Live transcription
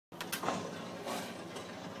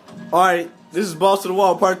Alright, this is Balls to the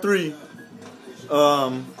Wall Part 3.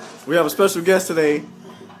 We have a special guest today.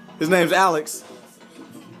 His name's Alex.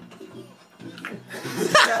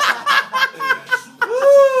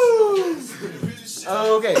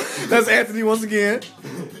 Okay, that's Anthony once again.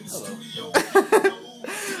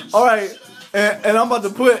 Alright, and I'm about to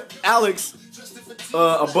put Alex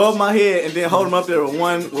above my head and then hold him up there with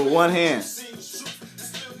one hand.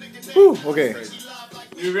 Whew, okay.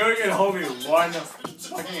 You really gonna hold me with one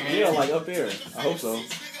fucking hand? Yeah, like up there. I hope so.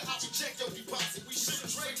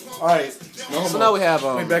 Alright. So now we have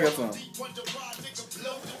Let me back up some.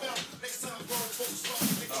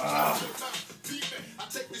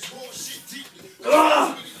 We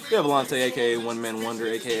have Allante, aka One Man Wonder,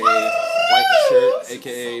 aka White Shirt,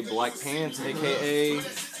 aka Black Pants, aka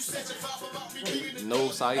No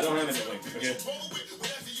Sight.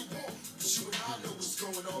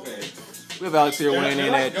 We have Alex here weighing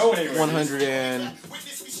in at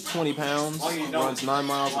 120 pounds, runs 9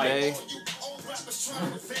 miles a day.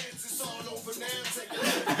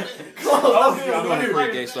 I'm Doing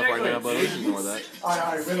pretty gay stuff right now, but let's ignore that.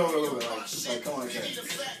 Alright, bend over a little bit. Like, come on, again.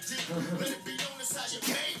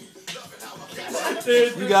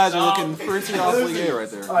 You guys are looking pretty awfully gay right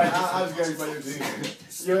there. Alright, I'll just get everybody to you.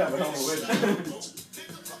 You have a helmet with you.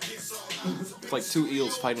 It's like two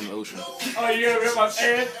eels fighting in the ocean. Oh, you gonna rip my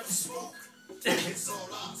pants?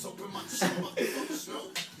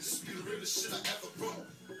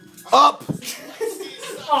 Up!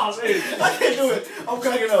 Oh, man. I can't do it. I'm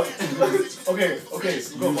cracking up. Okay. We're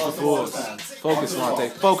going balls to the wall this time. Focus, Allante.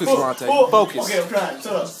 Focus, Allante. Focus. Okay, I'm trying.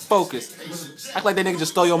 Shut up. Focus. Act like that nigga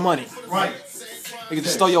just stole your money. Right. Nigga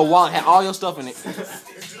just stole your wallet, had all your stuff in it.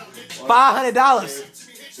 $500.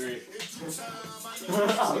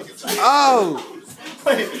 Oh!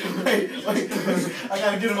 Wait. I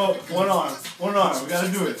gotta get him up. One arm. We gotta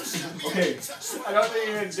do it. Okay. I don't think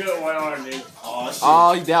you can do it one arm, dude. Oh, shit.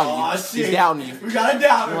 Oh, he's doubting you. Oh, He's shit. doubting you. We gotta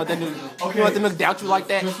doubt You him. want that nigga, Okay. you want that nigga doubt you like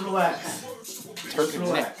that? Just relax. Turkey neck.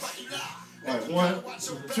 Relax. Alright, 1,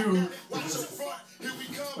 2. Wait, I'm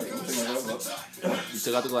taking my gloves up. You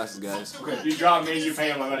took out the glasses, guys. Okay. You drop me, you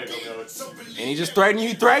pay my money. Don't know it. And he just threatened you.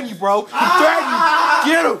 He threatened you, bro. He threatened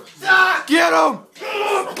you. Get him. Get him.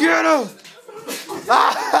 Get him.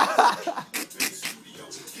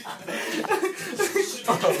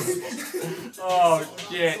 Oh,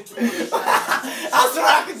 shit. I swear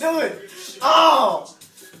I can do it. Oh.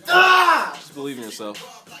 Just believe in yourself.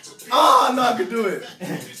 Oh, I know I can do it.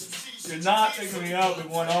 You're not picking me up with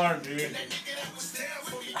one arm, dude.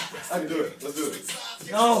 I can do it. Let's do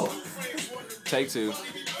it. No. Take 2.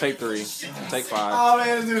 Take 3. Take 5. Oh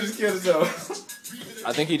man, this dude just killed himself.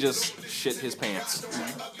 I think he just shit his pants.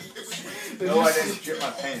 No, I didn't strip my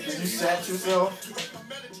pants. Did you sat yourself?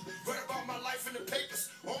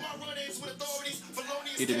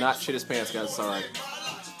 He did not shit his pants, guys. It's alright.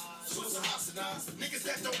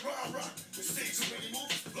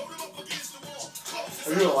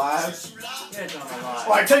 Are you alive? Yeah, it's not alive.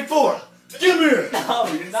 Alright, take 4. Get him here. No,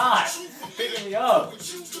 you're not. Picking me up.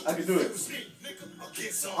 I can do it.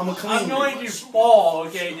 I'm a clean. I'm going to fall,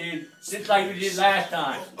 okay, dude? Just like we did last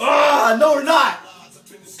time. No, we're not.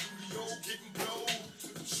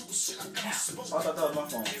 I thought that was my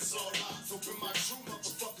phone.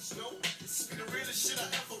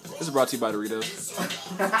 This is brought to you by Doritos.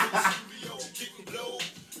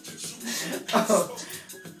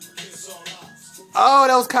 Oh,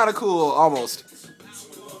 that was kind of cool. Almost.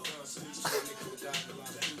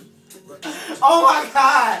 Oh my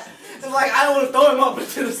god! It's like I don't want to throw him up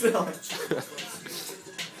into the ceiling.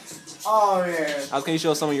 Oh man. How can you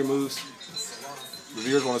show some of your moves? The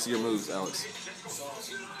viewers want to see your moves, Alex.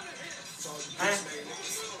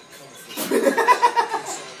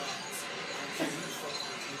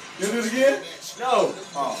 You gonna do it again? No,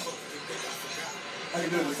 Oh. I can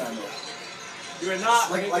do it this time though. you're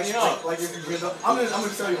not Like picking me up. if you bend up. I'm gonna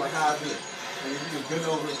tell you like how I do it. And if you just bend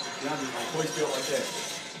over, you have to like hoist it like that.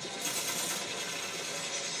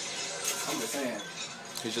 I'm just saying.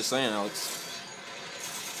 He's just saying, Alex.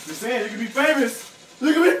 Just saying, you can be famous.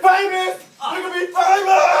 You can be famous. You can be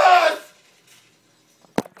famous.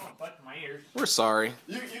 Don't butt in my ears. We're sorry.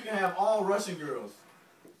 You can have all Russian girls.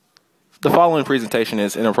 The following presentation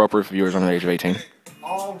is inappropriate for viewers under the age of 18.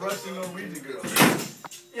 All Russian Norwegian girls.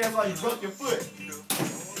 Yeah, it's like you broke your foot.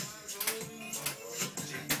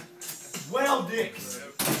 Well, dicks.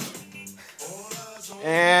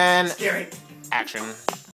 And Scary. action.